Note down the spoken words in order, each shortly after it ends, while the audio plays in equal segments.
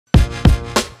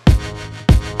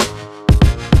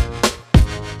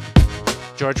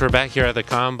George, we're back here at the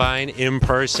Combine in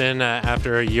person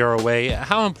after a year away.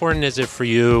 How important is it for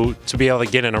you to be able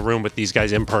to get in a room with these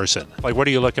guys in person? Like, what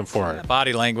are you looking for?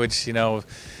 Body language, you know.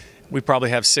 We probably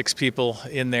have 6 people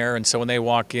in there, and so when they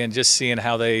walk in, just seeing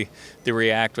how they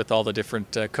react with all the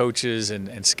different coaches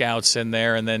and scouts in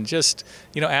there, and then just,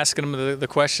 you know, asking them the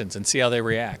questions and see how they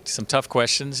react. Some tough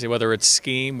questions, whether it's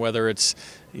scheme, whether it's,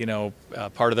 you know,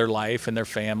 part of their life and their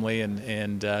family,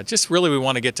 and just really we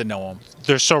want to get to know them.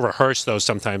 They're so rehearsed, though,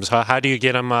 sometimes. How do you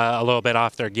get them a little bit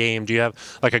off their game? Do you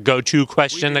have like a go-to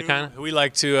question to kind of? We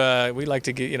like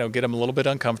to get them a little bit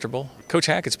uncomfortable. Coach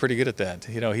Hackett's pretty good at that.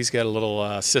 You know, he's got a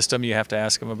little system you have to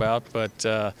ask him about, but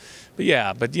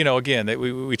you know, again,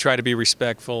 we try to be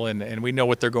respectful, and we know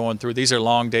what they're going through. These are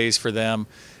long days for them.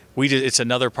 It's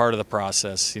another part of the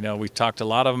process. You know, we talked to a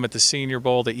lot of them at the Senior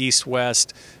Bowl, the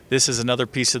East-West. This is another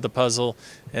piece of the puzzle,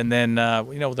 and then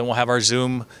you know, then we'll have our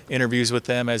Zoom interviews with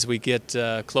them as we get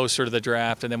closer to the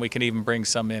draft, and then we can even bring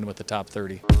some in with the top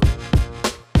 30.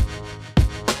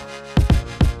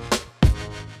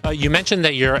 You mentioned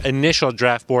that your initial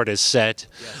draft board is set.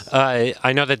 Yes.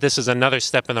 I know that this is another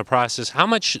step in the process. How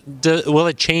much will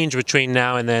it change between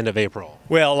now and the end of April?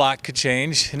 Well, a lot could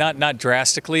change, not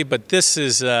drastically, but this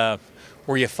is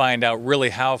where you find out really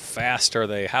how fast are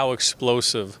they, how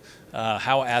explosive,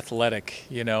 how athletic,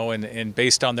 you know, and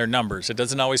based on their numbers. It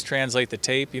doesn't always translate the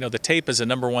tape. You know, the tape is a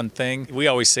 #1 thing. We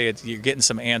always say you're getting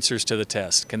some answers to the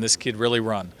test. Can this kid really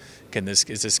run? Is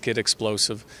this kid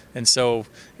explosive? And so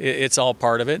it's all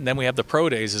part of it. And then we have the pro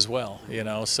days as well, you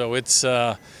know. So it's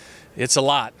a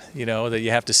lot, you know, that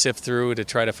you have to sift through to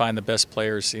try to find the best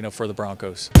players, you know, for the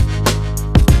Broncos.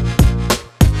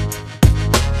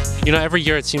 You know, every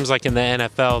year it seems like in the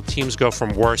NFL, teams go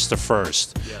from worst to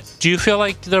first. Yes. Do you feel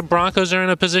like the Broncos are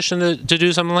in a position to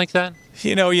do something like that?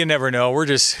 You know, you never know.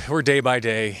 We're day by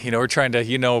day. You know, we're trying to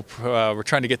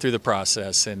get through the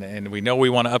process, and we know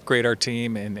we want to upgrade our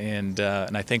team, and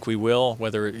I think we will.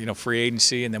 Whether, you know, free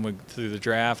agency and then through the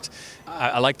draft.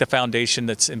 I like the foundation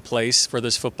that's in place for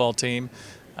this football team.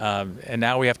 And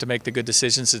now we have to make the good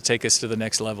decisions to take us to the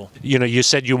next level. You know, you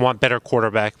said you want better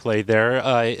quarterback play there.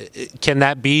 Can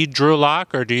that be Drew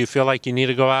Lock, or do you feel like you need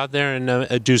to go out there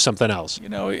and do something else? You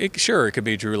know, sure, it could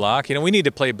be Drew Lock. You know, we need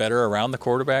to play better around the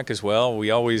quarterback as well.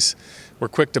 We're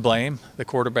quick to blame the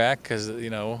quarterback because, you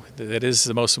know, that is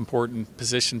the most important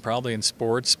position probably in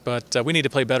sports. But we need to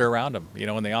play better around him. You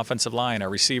know, in the offensive line, our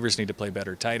receivers need to play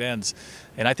better, tight ends.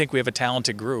 And I think we have a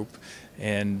talented group.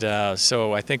 And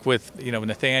so I think with, you know,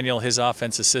 Nathaniel, his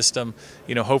offensive system,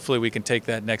 you know, hopefully we can take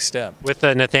that next step. With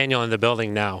Nathaniel in the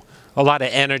building now, a lot of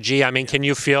energy. I mean, can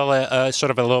you feel sort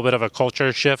of a little bit of a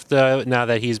culture shift now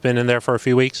that he's been in there for a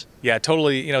few weeks? Yeah,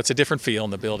 totally. You know, it's a different feel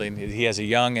in the building. He has a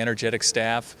young, energetic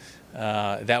staff.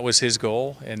 That was his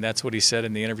goal, and that's what he said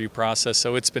in the interview process.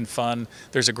 So it's been fun.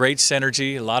 There's a great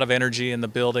synergy, a lot of energy in the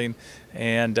building,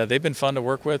 and they've been fun to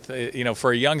work with. You know,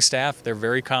 for a young staff, they're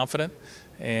very confident,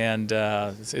 and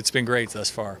it's been great thus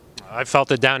far. I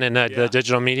felt it down in the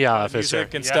digital media office.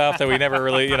 Music and stuff that we never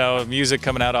really, you know, music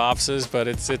coming out of offices, but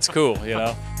it's cool, you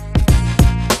know.